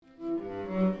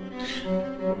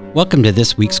Welcome to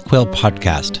this week's Quill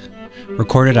podcast,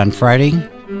 recorded on Friday,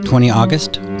 20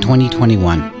 August,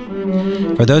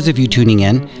 2021. For those of you tuning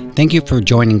in, thank you for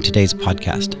joining today's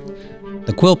podcast.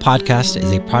 The Quill podcast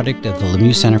is a product of the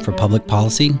Lemieux Center for Public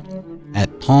Policy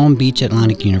at Palm Beach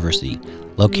Atlantic University,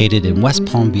 located in West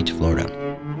Palm Beach, Florida.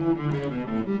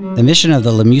 The mission of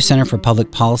the Lemieux Center for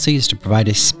Public Policy is to provide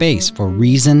a space for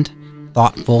reasoned,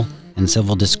 thoughtful, and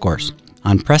civil discourse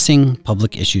on pressing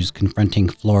public issues confronting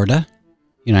Florida,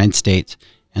 United States,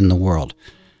 and the world.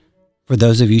 For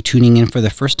those of you tuning in for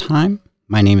the first time,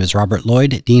 my name is Robert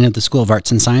Lloyd, Dean of the School of Arts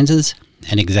and Sciences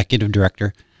and Executive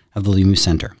Director of the Lemieux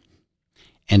Center.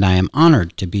 And I am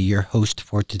honored to be your host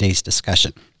for today's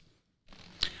discussion.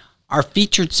 Our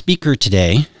featured speaker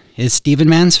today is Stephen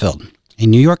Mansfield, a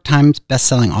New York Times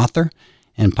bestselling author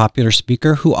and popular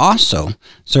speaker who also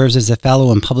serves as a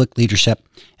fellow in public leadership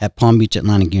at Palm Beach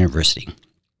Atlantic University.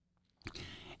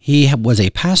 He was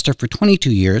a pastor for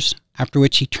 22 years, after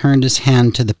which he turned his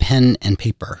hand to the pen and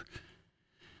paper.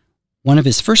 One of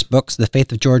his first books, The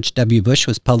Faith of George W. Bush,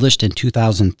 was published in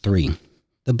 2003.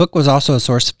 The book was also a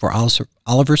source for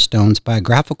Oliver Stone's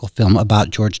biographical film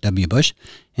about George W. Bush,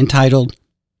 entitled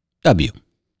W.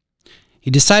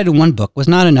 He decided one book was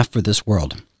not enough for this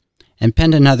world, and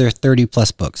penned another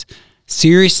 30-plus books,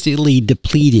 seriously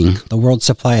depleting the world's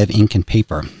supply of ink and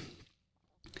paper.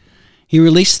 He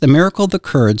released The Miracle of the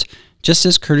Kurds just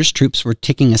as Kurdish troops were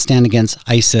taking a stand against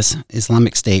ISIS,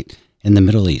 Islamic State, in the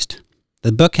Middle East.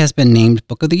 The book has been named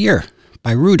Book of the Year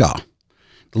by Rudaw,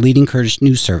 the leading Kurdish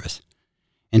news service.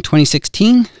 In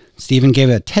 2016, Stephen gave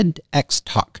a TEDx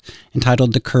talk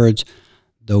entitled The Kurds,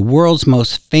 the World's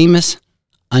Most Famous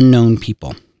Unknown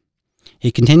People.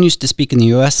 He continues to speak in the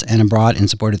U.S. and abroad in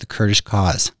support of the Kurdish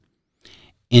cause.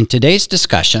 In today's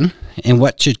discussion, and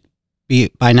what should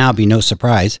by now be no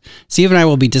surprise, Steve and I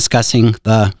will be discussing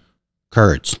the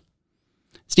Kurds.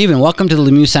 Stephen, welcome to the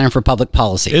Lemieux Center for Public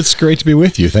Policy. It's great to be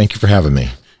with you. Thank you for having me.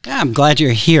 Yeah, I'm glad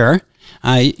you're here.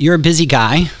 You're a busy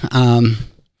guy. I'm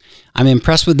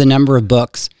impressed with the number of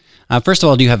books. First of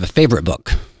all, do you have a favorite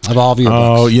book of all of your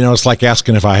books? Oh, you know, it's like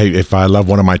asking if I love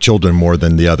one of my children more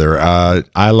than the other.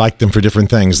 I like them for different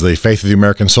things. The Faith of the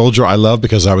American Soldier I love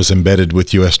because I was embedded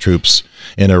with U.S. troops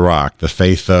in Iraq. The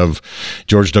Faith of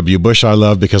George W. Bush I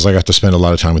love because I got to spend a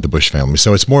lot of time with the Bush family.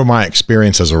 So it's more my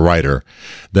experience as a writer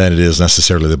than it is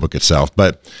necessarily the book itself.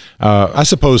 But I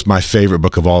suppose my favorite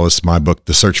book of all is my book,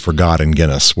 The Search for God in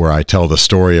Guinness, where I tell the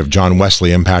story of John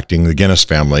Wesley impacting the Guinness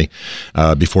family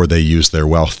before they used their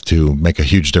wealth to make a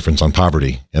huge difference on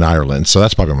poverty in Ireland. So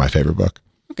that's probably my favorite book.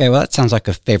 Okay, well, that sounds like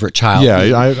a favorite child. Yeah,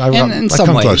 I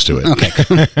come close to it. Okay.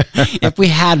 If we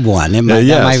had one, that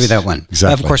might be that one.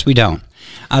 Exactly. But of course, we don't.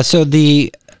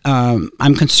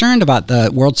 I'm concerned about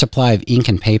the world supply of ink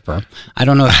and paper. I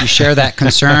don't know if you share that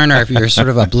concern or if you're sort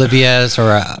of oblivious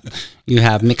or you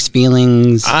have mixed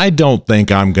feelings. I don't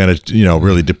think I'm going to,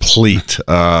 really deplete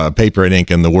paper and ink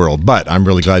in the world, but I'm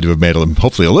really glad to have made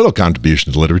hopefully a little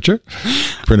contribution to literature,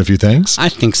 print a few things. I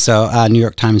think so. New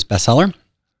York Times bestseller.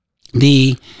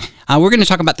 We're going to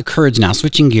talk about the Kurds now,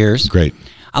 switching gears. Great.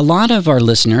 A lot of our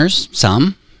listeners,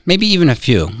 some, maybe even a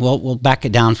few, we'll back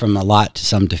it down from a lot to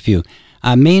some to few,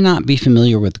 may not be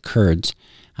familiar with the Kurds.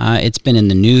 It's been in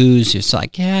the news. It's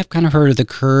like, yeah, I've kind of heard of the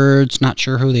Kurds, not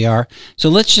sure who they are. So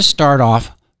let's just start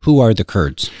off. Who are the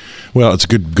Kurds? Well, it's a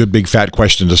good, big, fat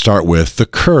question to start with. The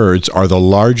Kurds are the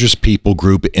largest people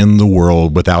group in the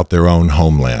world without their own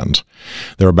homeland.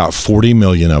 There are about 40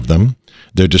 million of them.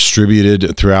 They're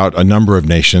distributed throughout a number of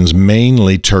nations,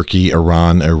 mainly Turkey,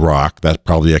 Iran, Iraq. That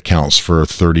probably accounts for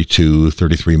 32,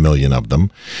 33 million of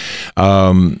them.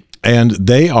 And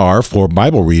they are, for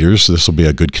Bible readers, this will be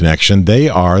a good connection,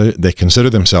 they consider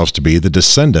themselves to be the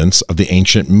descendants of the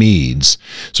ancient Medes.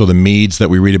 So the Medes that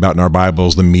we read about in our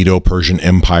Bibles, the Medo-Persian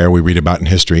Empire we read about in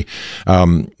history.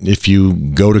 If you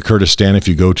go to Kurdistan, if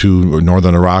you go to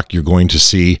northern Iraq, you're going to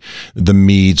see the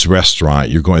Medes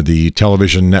restaurant. The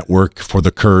television network for the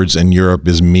Kurds in Europe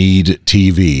is Mede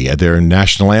TV. Their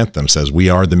national anthem says, "We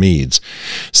are the Medes."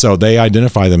 So they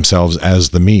identify themselves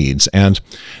as the Medes. And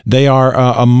they are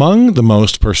among the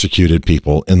most persecuted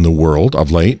people in the world of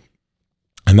late.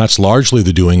 And that's largely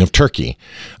the doing of Turkey.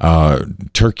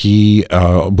 Turkey,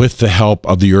 with the help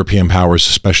of the European powers,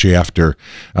 especially after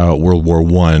World War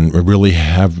I, really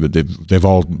they've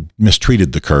all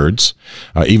mistreated the Kurds.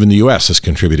 Even the U.S. has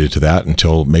contributed to that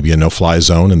until maybe a no-fly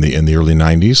zone in the early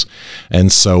 90s.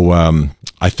 And so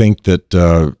I think that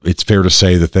it's fair to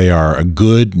say that they are a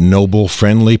good, noble,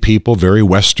 friendly people, very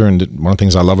Western. One of the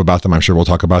things I love about them, I'm sure we'll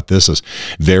talk about this, is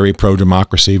very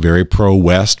pro-democracy, very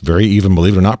pro-West, very even,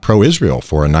 believe it or not, pro-Israel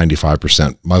for a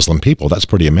 95% Muslim people. That's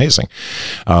pretty amazing.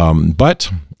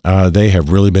 But they have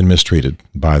really been mistreated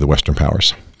by the Western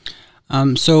powers.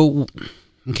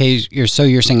 You're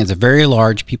saying it's a very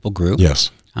large people group.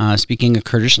 Yes. Speaking a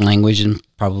Kurdish language and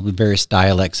probably various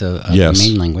dialects of yes. the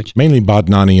main language. Mainly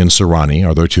Badnani and Sorani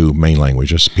are their two main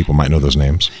languages. People might know those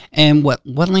names. And what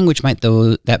language might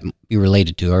that be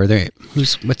related to?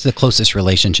 What's the closest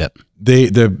relationship?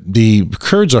 The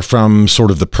Kurds are from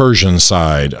sort of the Persian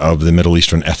side of the Middle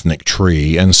Eastern ethnic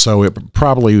tree, and so it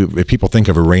probably, if people think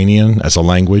of Iranian as a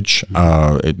language,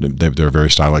 there are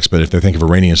various dialects, but if they think of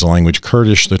Iranian as a language,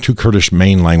 Kurdish, the two Kurdish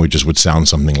main languages would sound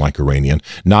something like Iranian,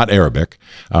 not Arabic,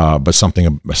 but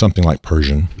something like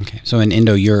Persian. Okay, so an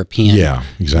Indo-European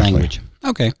language.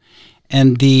 Okay,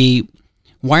 and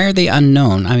why are they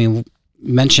unknown? I mean, you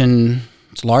mentioned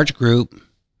it's a large group,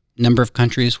 number of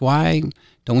countries. Why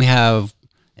don't we have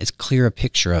as clear a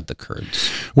picture of the Kurds?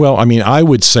 Well, I mean, I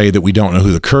would say that we don't know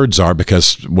who the Kurds are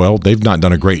because, well, they've not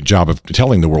done a great job of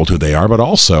telling the world who they are. But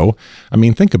also, I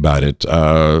mean, think about it.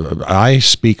 I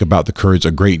speak about the Kurds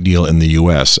a great deal in the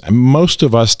U.S. And most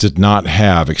of us did not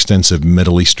have extensive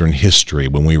Middle Eastern history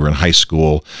when we were in high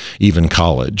school, even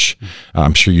college.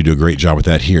 I'm sure you do a great job with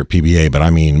that here at PBA. But I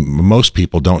mean, most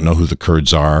people don't know who the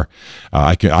Kurds are.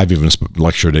 I've even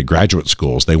lectured at graduate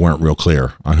schools. They weren't real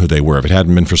clear on who they were. If it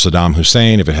hadn't been for Saddam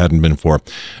Hussein, if it hadn't been for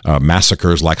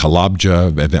massacres like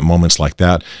Halabja, event moments like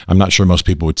that, I'm not sure most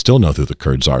people would still know who the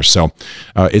Kurds are. So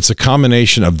it's a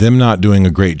combination of them not doing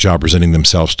a great job presenting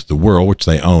themselves to the world, which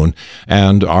they own,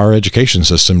 and our education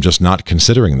system just not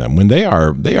considering them when they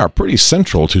are pretty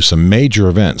central to some major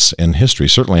events in history,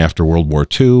 certainly after World War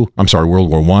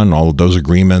I, all of those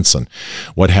agreements and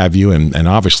what have you, and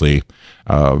obviously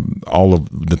all of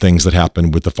the things that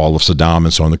happened with the fall of Saddam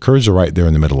and so on. The Kurds are right there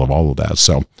in the middle of all of that.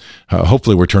 So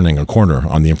hopefully we're turning a corner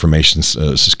on the information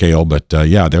scale. But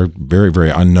yeah, they're very, very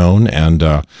unknown and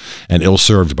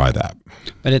ill-served by that.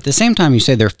 But at the same time, you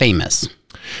say they're famous.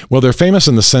 Well, they're famous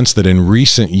in the sense that in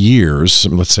recent years,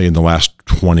 let's say in the last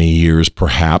 20 years,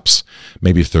 perhaps,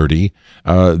 maybe 30,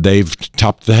 they've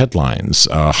topped the headlines.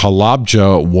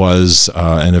 Halabja was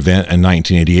an event in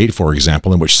 1988, for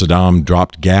example, in which Saddam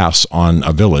dropped gas on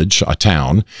a village, a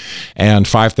town, and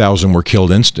 5,000 were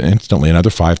killed instantly. Another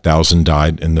 5,000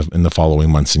 died in the following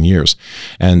months and years.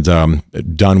 And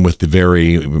done with the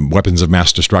very weapons of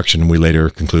mass destruction we later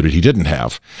concluded he didn't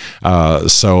have.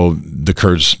 So the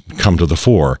Kurds come to the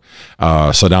fore.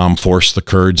 Saddam forced the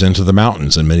Kurds into the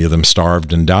mountains, and many of them starved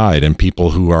and died. And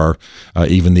people who are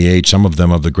even the age, some of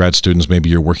them of the grad students maybe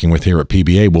you're working with here at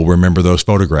PBA will remember those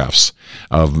photographs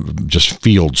of just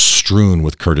fields strewn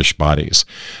with Kurdish bodies.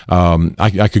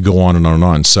 I could go on and on and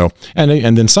on. So,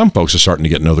 and then some folks are starting to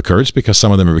get to know the Kurds because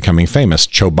some of them are becoming famous.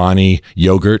 Chobani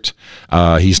Yogurt,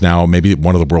 he's now maybe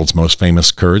one of the world's most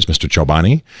famous Kurds, Mr.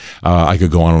 Chobani. I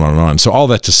could go on and on and on. So all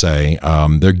that to say,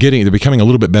 they're becoming a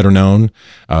little bit better known.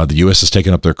 The U.S. has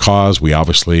taken up their cause. We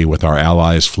obviously, with our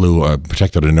allies,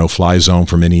 protected a no-fly zone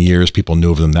for many years. People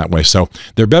knew of them that way. So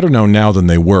they're better known now than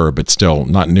they were, but still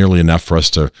not nearly enough for us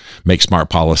to make smart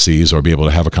policies or be able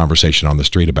to have a conversation on the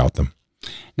street about them.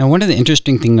 Now, one of the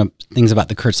interesting things about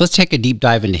the Kurds, let's take a deep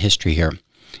dive into history here.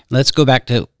 Let's go back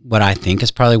to what I think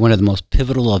is probably one of the most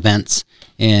pivotal events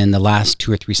in the last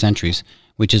 2 or 3 centuries,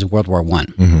 which is World War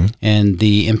I, and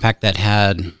the impact that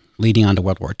had leading on to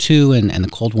World War II and the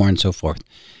Cold War and so forth.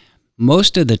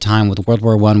 Most of the time with World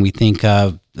War I, we think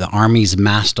of the armies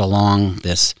massed along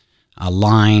this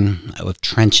line of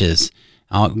trenches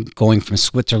going from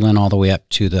Switzerland all the way up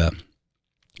to the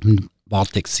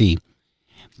Baltic Sea.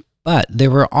 But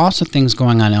there were also things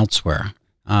going on elsewhere.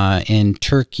 In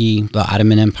Turkey, the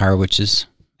Ottoman Empire,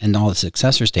 and all the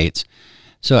successor states.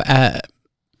 So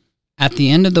at the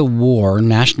end of the war,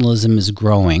 nationalism is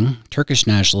growing, Turkish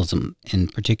nationalism in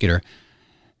particular.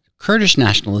 Kurdish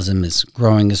nationalism is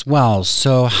growing as well.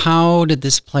 So how did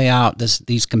this play out,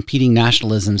 these competing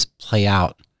nationalisms play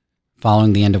out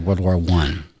following the end of World War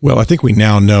I? Well, I think we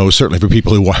now know, certainly for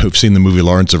people who've seen the movie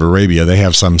Lawrence of Arabia, they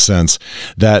have some sense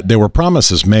that there were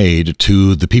promises made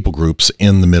to the people groups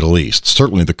in the Middle East.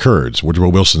 Certainly the Kurds, Woodrow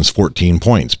Wilson's 14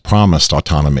 points, promised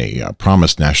autonomy,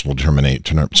 promised national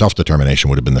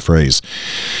self-determination would have been the phrase.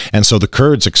 And so the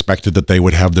Kurds expected that they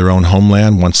would have their own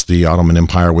homeland once the Ottoman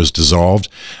Empire was dissolved.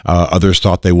 Others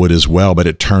thought they would as well, but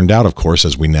it turned out, of course,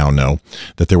 as we now know,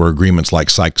 that there were agreements like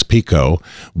Sykes-Picot,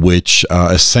 which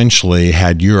essentially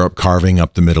had Europe carving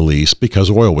up the Middle East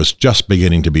because oil was just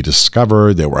beginning to be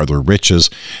discovered. There were other riches.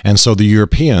 And so the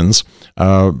Europeans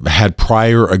had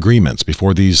prior agreements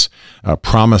before these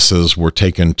promises were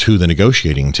taken to the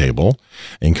negotiating table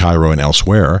in Cairo and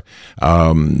elsewhere.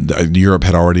 Europe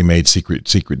had already made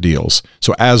secret deals.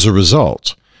 So as a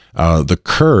result, The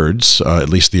Kurds, at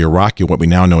least the Iraqi, what we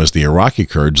now know as the Iraqi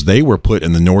Kurds, they were put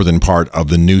in the northern part of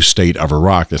the new state of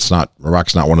Iraq.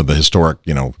 Iraq's not one of the historic,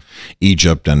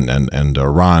 Egypt and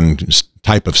Iran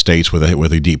type of states with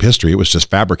a deep history. It was just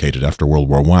fabricated after World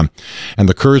War I. And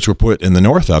the Kurds were put in the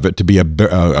north of it to be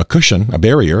a cushion, a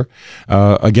barrier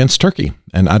against Turkey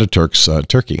and Ataturk's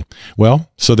Turkey. Well,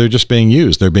 so they're just being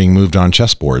used. They're being moved on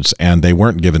chessboards, and they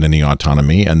weren't given any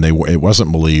autonomy, and it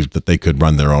wasn't believed that they could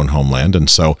run their own homeland. And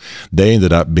so they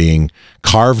ended up being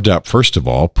carved up, first of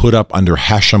all, put up under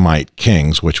Hashemite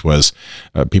kings, which was,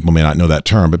 people may not know that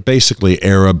term, but basically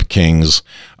Arab kings,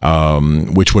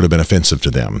 which would have been offensive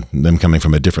to them coming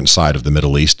from a different side of the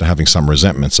Middle East, having some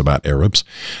resentments about Arabs.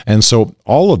 And so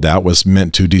all of that was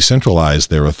meant to decentralize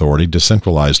their authority,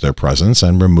 decentralize their presence,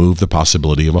 and remove the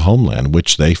possibility of a homeland,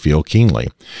 which they feel keenly.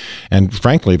 And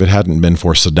frankly, if it hadn't been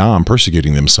for Saddam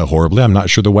persecuting them so horribly, I'm not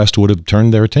sure the West would have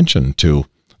turned their attention to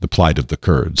the plight of the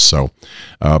Kurds. So,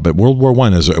 but World War I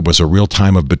was a real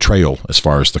time of betrayal as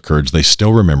far as the Kurds. They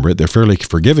still remember it. They're fairly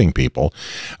forgiving people,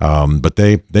 but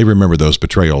they remember those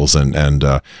betrayals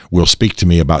and will speak to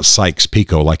me about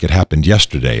Sykes-Picot like it happened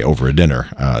yesterday over a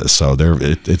dinner. So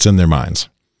it's in their minds.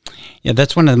 Yeah,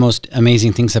 that's one of the most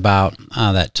amazing things about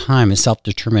that time is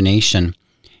self-determination,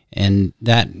 and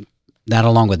that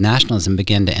along with nationalism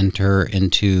began to enter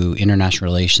into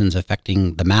international relations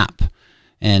affecting the map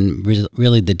and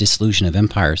really the dissolution of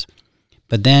empires.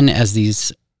 But then as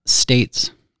these states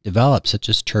developed, such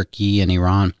as Turkey and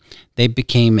Iran, they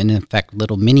became, in effect,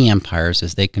 little mini empires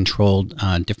as they controlled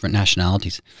different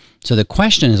nationalities. So the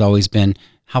question has always been,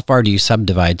 how far do you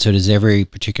subdivide? So does every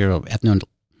particular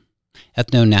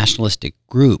ethno-nationalistic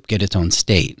group get its own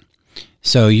state?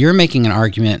 So you're making an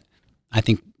argument, I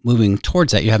think, moving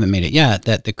towards that, you haven't made it yet,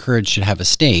 that the Kurds should have a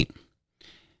state.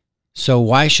 So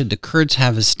why should the Kurds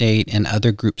have a state and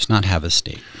other groups not have a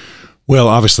state? Well,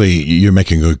 obviously, you're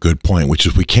making a good point, which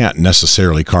is we can't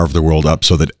necessarily carve the world up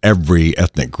so that every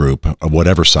ethnic group of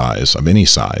whatever size, of any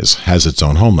size, has its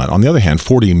own homeland. On the other hand,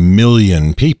 40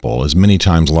 million people is many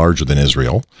times larger than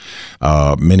Israel,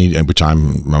 which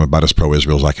I'm about as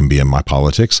pro-Israel as I can be in my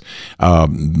politics,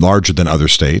 larger than other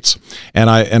states. And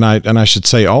I should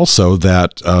say also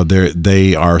that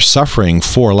they are suffering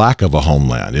for lack of a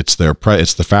homeland. It's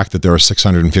the fact that there are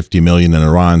 650 million in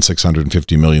Iran,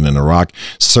 650 million in Iraq,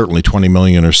 certainly 20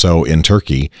 million or so in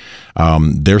Turkey.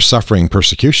 They're suffering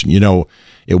persecution.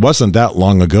 It wasn't that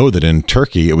long ago that in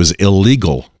Turkey it was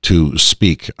illegal to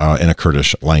speak in a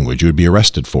Kurdish language. You would be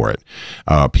arrested for it.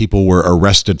 People were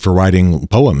arrested for writing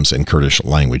poems in Kurdish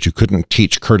language. You couldn't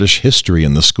teach Kurdish history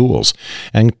in the schools.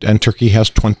 And Turkey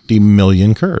has 20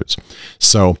 million Kurds.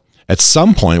 So at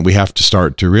some point we have to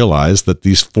start to realize that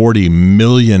these 40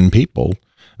 million people,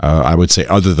 I would say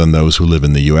other than those who live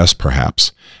in the U.S.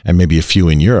 perhaps, and maybe a few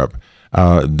in Europe,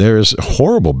 there's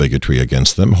horrible bigotry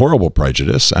against them, horrible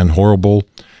prejudice, and horrible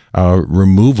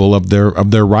removal of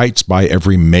their rights by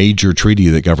every major treaty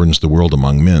that governs the world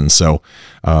among men. So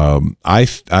I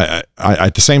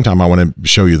at the same time, I want to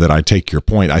show you that I take your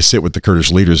point. I sit with the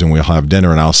Kurdish leaders and we'll have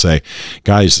dinner, and I'll say,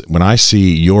 guys, when I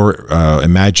see your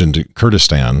imagined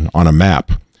Kurdistan on a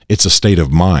map, it's a state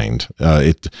of mind.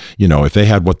 If they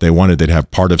had what they wanted, they'd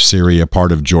have part of Syria,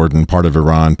 part of Jordan, part of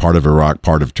Iran, part of Iraq,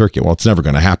 part of Turkey. Well, it's never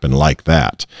going to happen like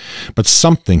that. But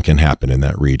something can happen in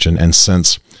that region. And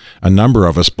since a number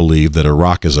of us believe that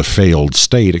Iraq is a failed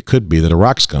state, it could be that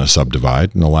Iraq's going to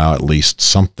subdivide and allow at least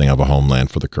something of a homeland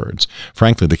for the Kurds.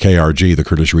 Frankly, the KRG, the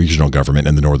Kurdish regional government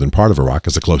in the northern part of Iraq,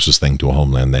 is the closest thing to a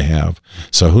homeland they have.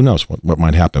 So who knows what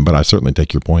might happen, but I certainly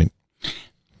take your point.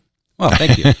 Well,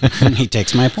 thank you. He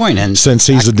takes my point, and since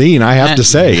he's the dean, I have to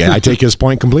say I take his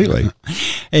point completely.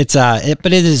 But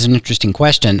it is an interesting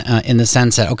question in the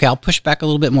sense that I'll push back a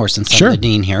little bit more since I'm the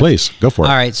dean here. Please go for it.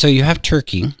 All right, so you have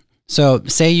Turkey. So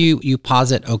say you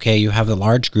posit, you have a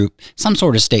large group, some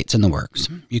sort of states in the works.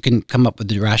 You can come up with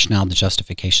the rationale, the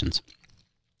justifications.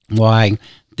 Why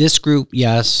this group,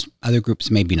 yes, other groups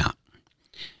maybe not.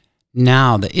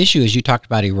 Now the issue is you talked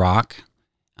about Iraq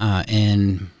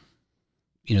and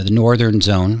the northern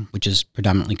zone, which is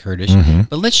predominantly Kurdish. Mm-hmm.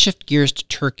 But let's shift gears to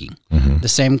Turkey, the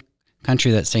same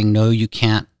country that's saying, no, you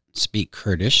can't speak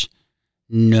Kurdish.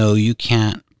 No, you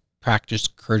can't practice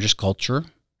Kurdish culture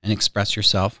and express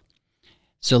yourself.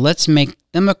 So let's make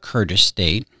them a Kurdish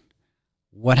state.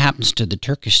 What happens to the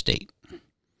Turkish state?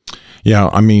 Yeah,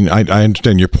 I mean, I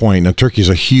understand your point. Now, Turkey is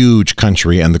a huge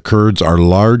country, and the Kurds are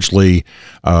largely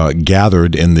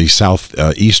gathered in the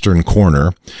southeastern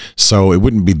corner. So it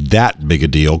wouldn't be that big a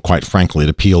deal, quite frankly,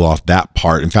 to peel off that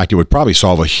part. In fact, it would probably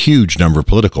solve a huge number of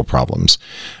political problems.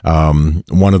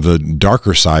 One of the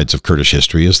darker sides of Kurdish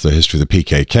history is the history of the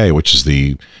PKK, which is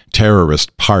the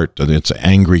terrorist part. It's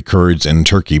angry Kurds in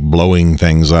Turkey blowing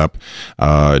things up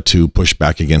to push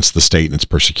back against the state and its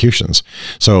persecutions.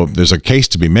 So there's a case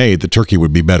to be made that Turkey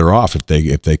would be better off if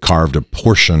they carved a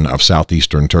portion of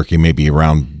southeastern Turkey, maybe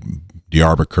around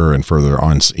Diyarbakir and further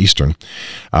on eastern,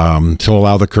 to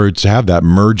allow the Kurds to have that,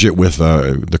 merge it with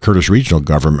the Kurdish regional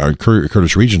government, or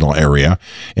Kurdish regional area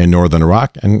in northern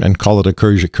Iraq, and call it a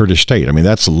Kurdish state. I mean,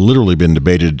 that's literally been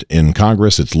debated in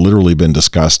Congress. It's literally been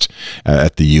discussed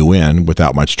at the UN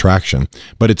without much traction,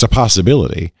 but it's a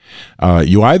possibility.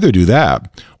 You either do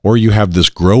that, or you have this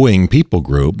growing people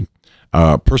group,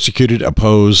 persecuted,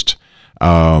 opposed,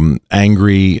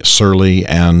 angry, surly,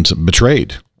 and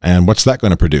betrayed. And what's that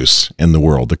going to produce in the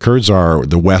world? The Kurds are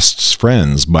the West's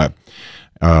friends, but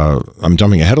I'm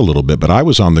jumping ahead a little bit, but I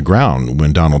was on the ground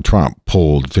when Donald Trump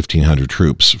pulled 1,500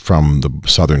 troops from the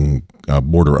southern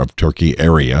border of Turkey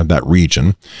area, that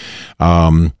region.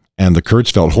 And the Kurds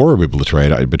felt horribly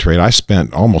betrayed. I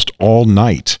spent almost all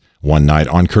night one night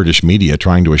on Kurdish media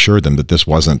trying to assure them that this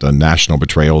wasn't a national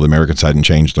betrayal. The Americans hadn't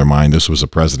changed their mind. This was a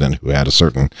president who had a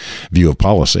certain view of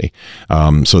policy.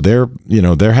 So they're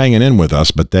hanging in with us,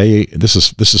 but this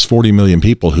is 40 million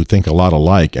people who think a lot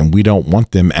alike, and we don't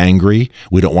want them angry.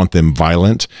 We don't want them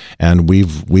violent, and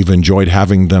we've enjoyed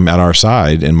having them at our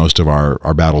side in most of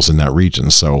our battles in that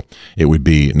region. So it would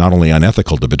be not only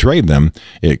unethical to betray them,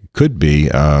 it could be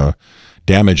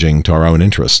damaging to our own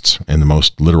interests in the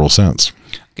most literal sense.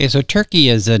 Okay, so Turkey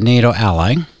is a NATO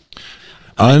ally.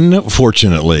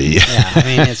 Unfortunately. Yeah, I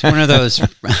mean, it's one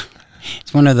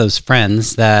of those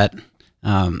friends that,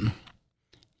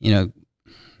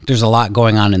 there's a lot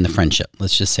going on in the friendship.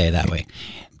 Let's just say it that way.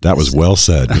 That was well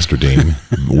said, Mr. Dean.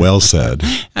 Well said.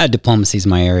 Diplomacy is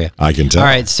my area. I can tell. All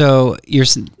right, so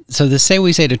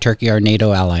we say to Turkey, our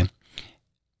NATO ally,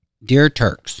 dear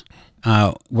Turks,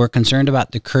 we're concerned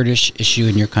about the Kurdish issue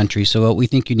in your country, so what we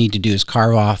think you need to do is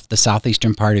carve off the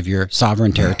southeastern part of your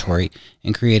sovereign territory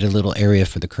and create a little area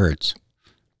for the Kurds.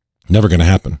 Never going to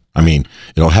happen. I mean,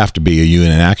 it'll have to be a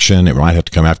UN action. It might have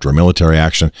to come after a military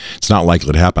action. It's not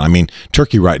likely to happen. I mean,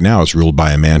 Turkey right now is ruled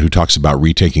by a man who talks about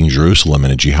retaking Jerusalem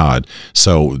in a jihad.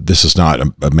 So this is not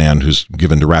a man who's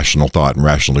given to rational thought and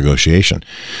rational negotiation.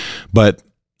 But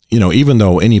even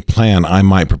though any plan I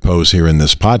might propose here in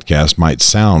this podcast might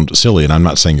sound silly, and I'm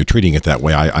not saying you're treating it that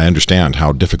way, I understand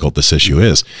how difficult this issue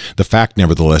is. The fact,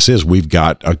 nevertheless, is we've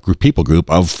got a people group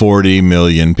of 40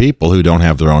 million people who don't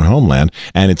have their own homeland,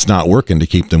 and it's not working to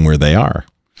keep them where they are.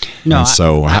 No, and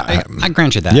so I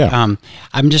grant you that. Yeah.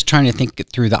 I'm just trying to think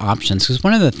through the options, because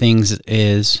one of the things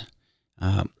is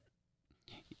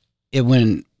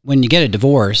when you get a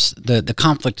divorce, the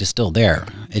conflict is still there.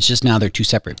 It's just now they're two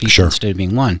separate people Sure. instead of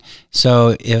being one.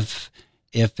 So if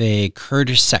a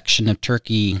Kurdish section of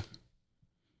Turkey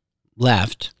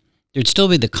left, there'd still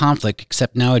be the conflict,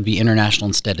 except now it'd be international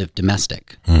instead of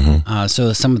domestic. Mm-hmm.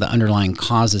 So some of the underlying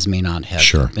causes may not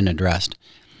have been addressed.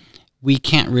 We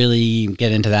can't really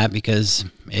get into that because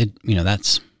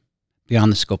that's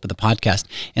beyond the scope of the podcast.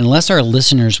 Unless our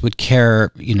listeners would care,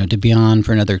 to be on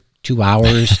for another 2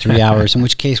 hours, 3 hours, in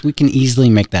which case we can easily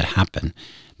make that happen.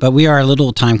 But we are a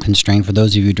little time constrained for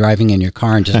those of you driving in your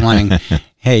car and just wanting,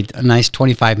 hey, a nice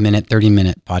 25-minute,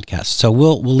 30-minute podcast. So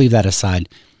we'll leave that aside.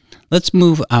 Let's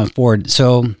move forward.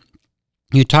 So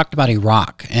you talked about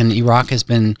Iraq, and Iraq has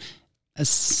been a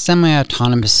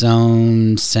semi-autonomous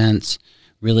zone since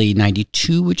really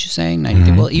 92, would you say? 93?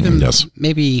 Mm-hmm. Well, even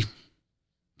maybe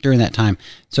during that time.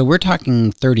 So we're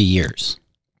talking 30 years.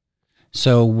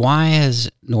 So why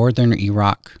has northern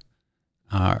Iraq,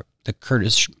 the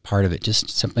Kurdish part of it, just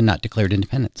simply not declared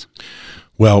independence?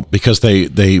 Well, because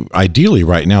they ideally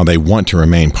right now they want to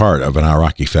remain part of an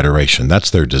Iraqi federation. That's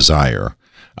their desire.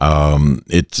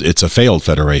 It's a failed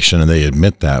federation, and they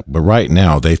admit that. But right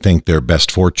now, they think their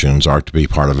best fortunes are to be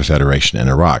part of a federation in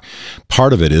Iraq.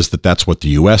 Part of it is that's what the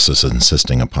U.S. is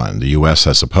insisting upon. The U.S.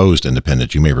 has opposed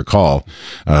independence. You may recall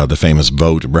the famous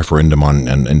referendum on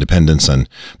independence, and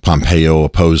Pompeo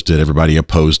opposed it. Everybody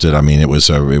opposed it. I mean, it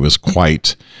was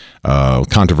quite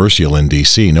controversial in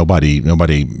D.C. Nobody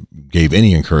gave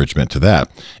any encouragement to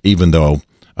that, even though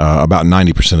about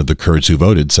 90% of the Kurds who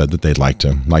voted said that they'd like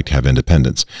to have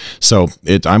independence. So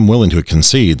I'm willing to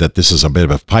concede that this is a bit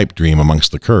of a pipe dream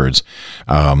amongst the Kurds.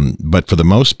 But for the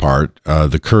most part,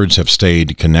 the Kurds have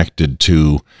stayed connected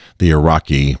to the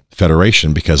Iraqi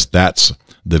Federation because that's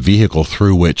the vehicle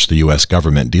through which the U.S.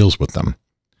 government deals with them.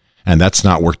 And that's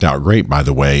not worked out great, by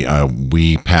the way.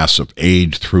 We pass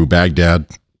aid through Baghdad.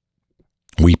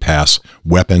 We pass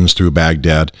weapons through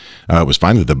Baghdad. It was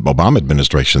finally the Obama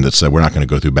administration that said, we're not going to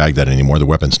go through Baghdad anymore. The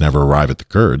weapons never arrive at the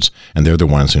Kurds, and they're the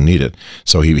ones who need it.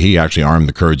 So he actually armed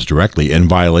the Kurds directly in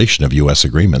violation of U.S.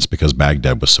 agreements because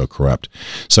Baghdad was so corrupt.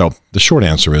 So the short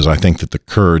answer is I think that the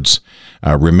Kurds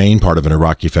remain part of an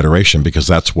Iraqi federation because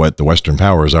that's what the Western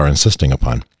powers are insisting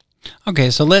upon.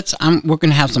 Okay, so we're going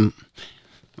to have some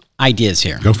ideas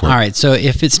here. Go for it. All right, so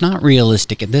if it's not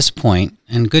realistic at this point,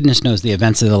 and goodness knows the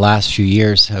events of the last few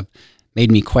years have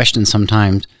made me question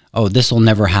sometimes, oh, this will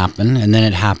never happen, and then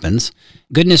it happens.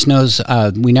 Goodness knows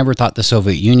we never thought the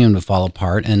Soviet Union would fall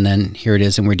apart, and then here it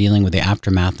is, and we're dealing with the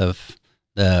aftermath of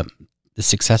the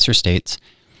successor states.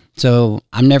 So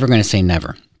I'm never going to say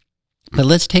never. But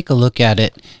let's take a look at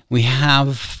it. We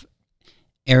have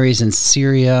areas in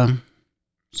Syria,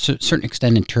 to a certain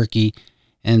extent in Turkey,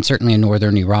 and certainly in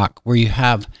northern Iraq, where you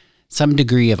have some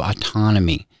degree of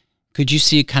autonomy. Could you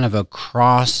see kind of a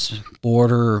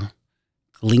cross-border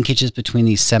linkages between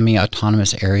these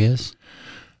semi-autonomous areas?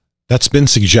 That's been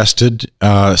suggested.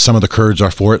 Some of the Kurds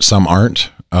are for it, some aren't.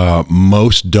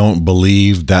 Most don't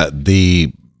believe that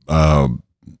the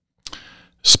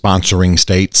sponsoring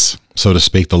states, so to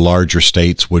speak, the larger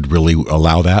states would really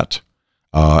allow that.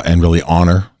 And really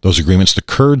honor those agreements. The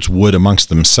Kurds would amongst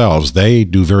themselves. They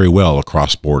do very well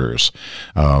across borders.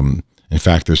 In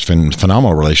fact, there's been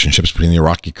phenomenal relationships between the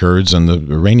Iraqi Kurds and the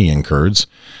Iranian Kurds.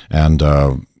 And,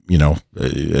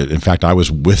 in fact, I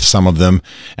was with some of them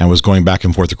and was going back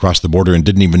and forth across the border and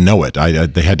didn't even know it.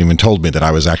 They hadn't even told me that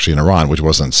I was actually in Iran, which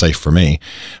wasn't safe for me.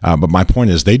 But my point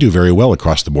is they do very well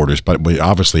across the borders, but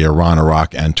obviously Iran,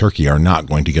 Iraq, and Turkey are not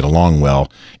going to get along well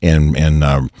in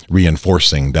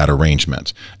reinforcing that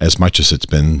arrangement. As much as it's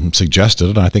been suggested,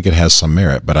 and I think it has some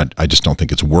merit, but I just don't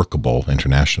think it's workable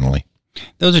internationally.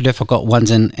 Those are difficult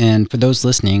ones, and for those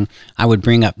listening, I would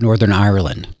bring up Northern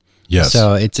Ireland. Yes.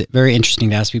 So it's very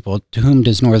interesting to ask people, to whom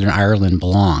does Northern Ireland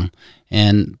belong?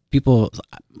 And people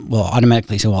will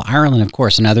automatically say, well, Ireland, of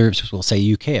course, and others will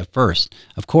say UK at first,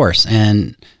 of course,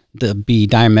 and they'll be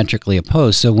diametrically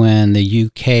opposed. So when the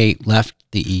UK left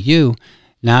the EU,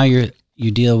 now you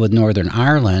deal with Northern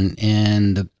Ireland,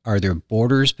 and are there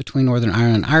borders between Northern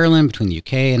Ireland and Ireland, between the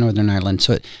UK and Northern Ireland?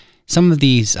 So some of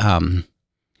these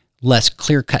less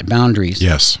clear-cut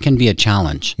boundaries can be a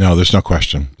challenge. No, there's no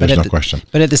question. There's no question.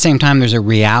 But at the same time, there's a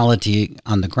reality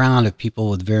on the ground of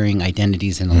people with varying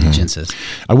identities and allegiances.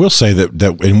 I will say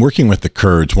that in working with the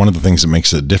Kurds, one of the things that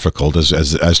makes it difficult,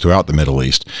 as throughout the Middle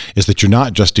East, is that you're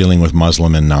not just dealing with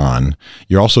Muslim and non.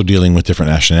 You're also dealing with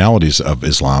different nationalities of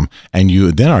Islam, and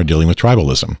you then are dealing with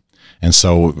tribalism. And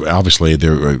so, obviously,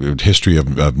 the history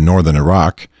of northern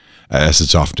Iraq, as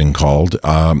it's often called,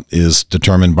 is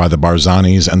determined by the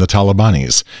Barzanis and the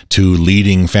Talibanis, two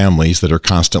leading families that are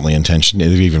constantly in tension.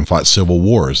 They've even fought civil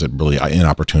wars at really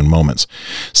inopportune moments.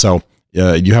 So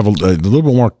you have a little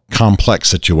bit more complex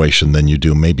situation than you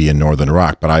do maybe in northern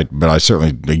Iraq. But I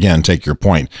certainly, again, take your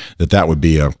point that would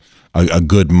be a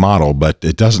good model. But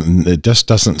it just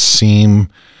doesn't seem.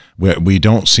 We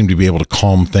don't seem to be able to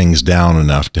calm things down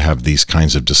enough to have these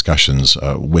kinds of discussions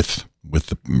with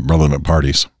the relevant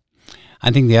parties. I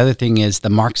think the other thing is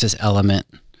the Marxist element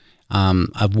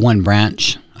of one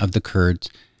branch of the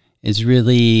Kurds is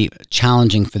really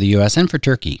challenging for the U.S. and for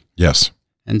Turkey. Yes.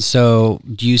 And so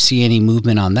do you see any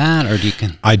movement on that, or do you?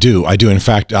 I do. In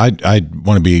fact, I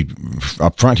want to be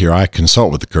upfront here. I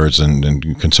consult with the Kurds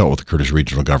and consult with the Kurdish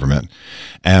regional government.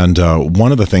 And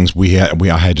one of the things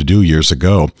I had to do years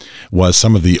ago was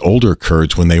some of the older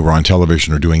Kurds, when they were on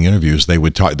television or doing interviews, they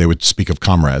would speak of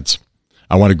comrades.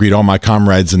 I want to greet all my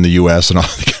comrades in the U.S. and all.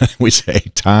 We say,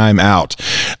 time out.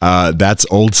 That's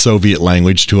old Soviet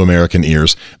language to American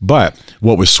ears. But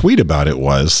what was sweet about it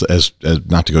was, as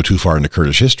not to go too far into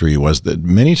Kurdish history, was that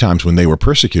many times when they were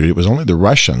persecuted, it was only the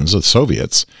Russians, the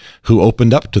Soviets, who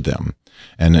opened up to them.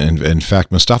 And in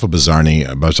fact, Mustafa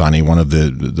Barzani, one of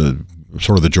the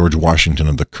sort of the George Washington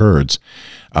of the Kurds,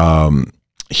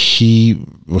 he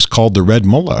was called the Red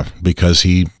Mullah because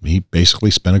he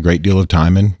basically spent a great deal of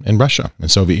time in Russia and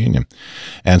Soviet Union.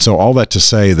 And so all that to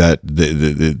say that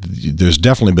there's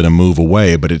definitely been a move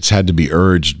away, but it's had to be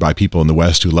urged by people in the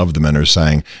West who love them and are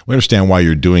saying, we understand why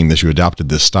you're doing this, you adopted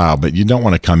this style, but you don't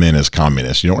want to come in as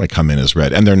communists, you don't want to come in as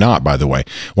red. And they're not, by the way.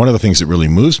 One of the things that really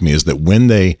moves me is that when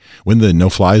the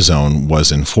no-fly zone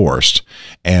was enforced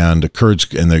and the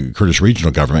Kurds and the Kurdish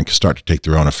regional government could start to take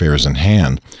their own affairs in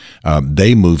hand,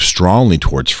 they moved strongly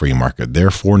towards towards free market. Their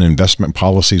foreign investment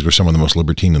policies were some of the most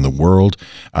libertine in the world.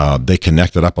 They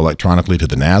connected up electronically to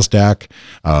the NASDAQ.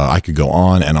 I could go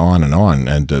on and on and on.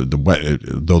 And though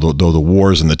the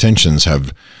wars and the tensions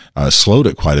have slowed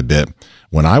it quite a bit,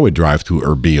 when I would drive through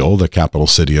Erbil, the capital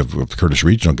city of the Kurdish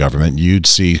regional government, you'd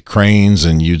see cranes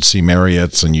and you'd see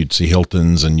Marriotts and you'd see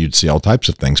Hiltons and you'd see all types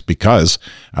of things because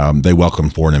they welcome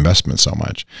foreign investment so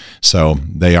much. So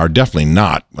they are definitely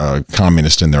not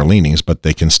communist in their leanings, but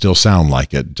they can still sound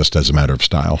like it just as a matter of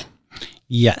style.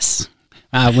 Yes.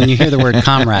 When you hear the word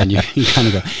comrade, you kind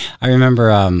of go. I remember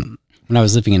when I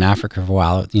was living in Africa for a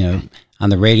while, on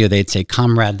the radio, they'd say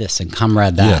comrade this and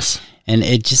comrade that. Yes. And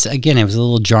it just, again, it was a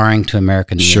little jarring to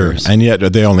American ears. Sure, and yet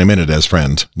they only meant it as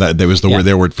friend. That was word,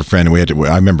 their word for friend. And we had to.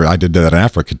 I remember I did that in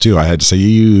Africa too. I had to say,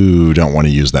 you don't want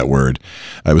to use that word.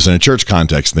 It was in a church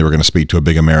context, and they were going to speak to a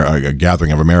big a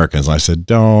gathering of Americans. And I said,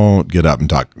 don't get up and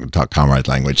talk comrade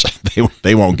language.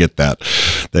 They won't get that.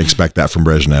 They expect that from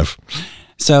Brezhnev.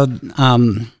 So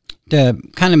to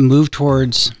kind of move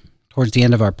towards the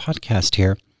end of our podcast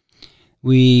here,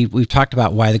 We've talked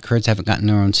about why the Kurds haven't gotten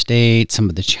their own state, some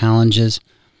of the challenges.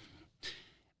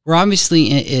 We're obviously,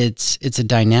 it's a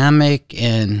dynamic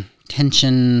and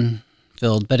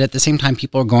tension-filled, but at the same time,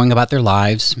 people are going about their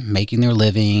lives, making their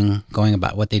living, going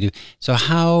about what they do. So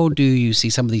how do you see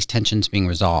some of these tensions being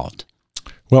resolved?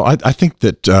 Well, I think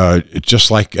that just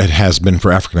like it has been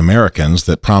for African Americans,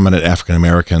 that prominent African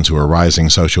Americans who are rising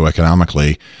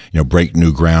socioeconomically, break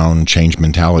new ground, change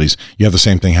mentalities. You have the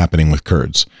same thing happening with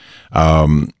Kurds.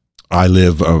 I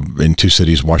live in two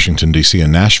cities, Washington, D.C.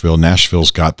 and Nashville. Nashville's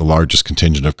got the largest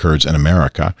contingent of Kurds in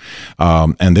America,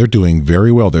 and they're doing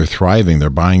very well. They're thriving. They're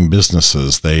buying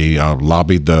businesses. They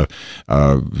lobbied the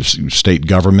state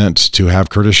government to have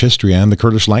Kurdish history and the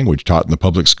Kurdish language taught in the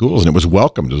public schools, and it was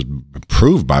welcomed. It was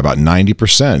approved by about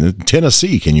 90%. In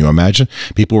Tennessee, can you imagine?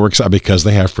 People were excited because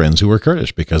they have friends who are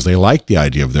Kurdish, because they like the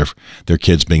idea of their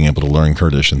kids being able to learn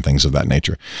Kurdish and things of that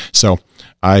nature. So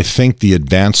I think the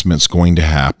advancement's going to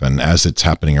happen as it's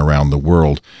happening around the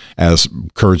world as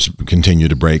Kurds continue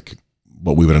to break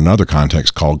what we would in another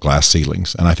context call glass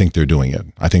ceilings. And I think they're doing it.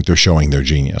 I think they're showing their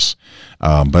genius.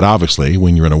 But obviously,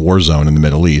 when you're in a war zone in the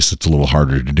Middle East, it's a little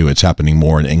harder to do. It's happening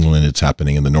more in England. It's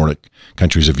happening in the Nordic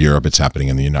countries of Europe. It's happening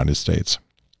in the United States.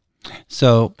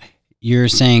 So you're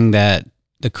saying that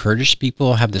the Kurdish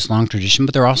people have this long tradition,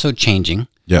 but they're also changing.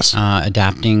 Yes.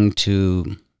 Adapting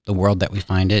to the world that we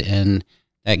find it in.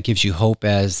 That gives you hope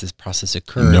as this process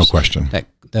occurs. No question. That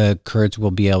the Kurds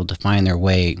will be able to find their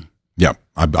way. Yeah,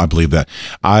 I believe that.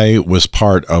 I was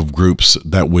part of groups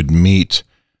that would meet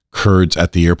Kurds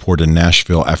at the airport in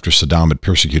Nashville after Saddam had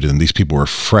persecuted them. These people were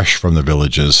fresh from the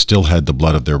villages, still had the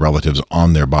blood of their relatives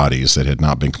on their bodies that had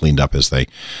not been cleaned up as they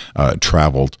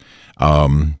traveled.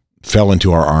 Fell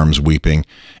into our arms weeping.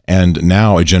 And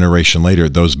now a generation later,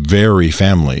 those very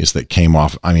families that came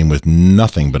off, with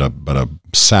nothing but a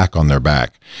sack on their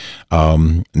back,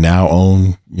 now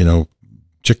own,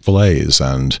 Chick-fil-A's,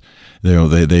 and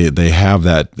they have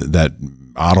that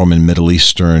Ottoman Middle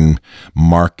Eastern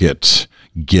market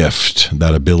gift,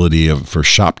 that ability for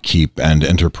shopkeep and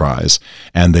enterprise,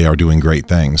 and they are doing great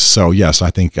things. So yes, I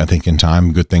think in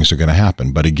time good things are going to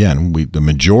happen. But again, the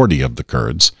majority of the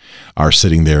Kurds are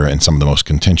sitting there in some of the most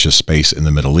contentious space in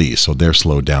the Middle East, so they're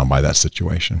slowed down by that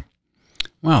situation.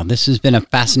 Wow, this has been a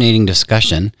fascinating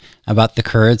discussion about the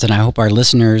Kurds, and I hope our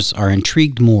listeners are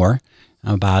intrigued more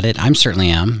about it. I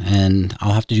certainly am, and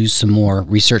I'll have to do some more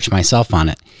research myself on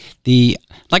it. I'd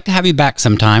like to have you back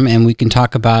sometime, and we can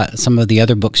talk about some of the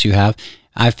other books you have.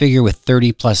 I figure with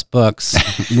 30 plus books,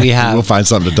 we have... We'll find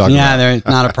something to talk about. Yeah, there's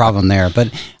not a problem there.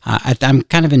 But I'm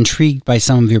kind of intrigued by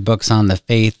some of your books on the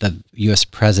faith of U.S.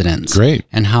 presidents. Great.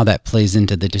 And how that plays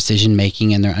into the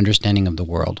decision-making and their understanding of the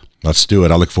world. Let's do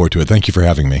it. I look forward to it. Thank you for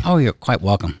having me. Oh, you're quite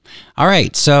welcome. All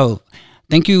right, so...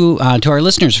 Thank you to our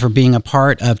listeners for being a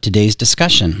part of today's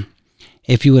discussion.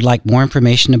 If you would like more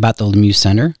information about the Lemieux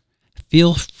Center,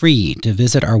 feel free to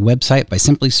visit our website by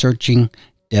simply searching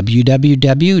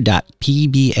www.pba.edu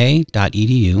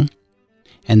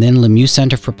and then Lemieux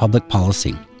Center for Public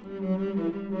Policy.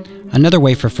 Another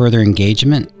way for further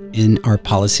engagement in our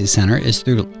Policy Center is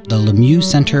through the Lemieux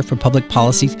Center for Public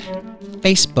Policy's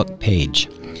Facebook page,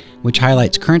 which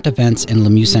highlights current events and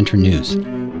Lemieux Center news.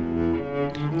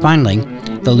 Finally,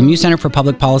 the Lemieux Center for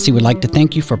Public Policy would like to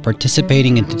thank you for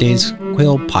participating in today's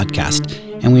Quill podcast,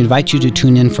 and we invite you to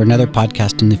tune in for another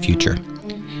podcast in the future.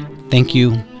 Thank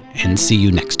you, and see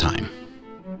you next time.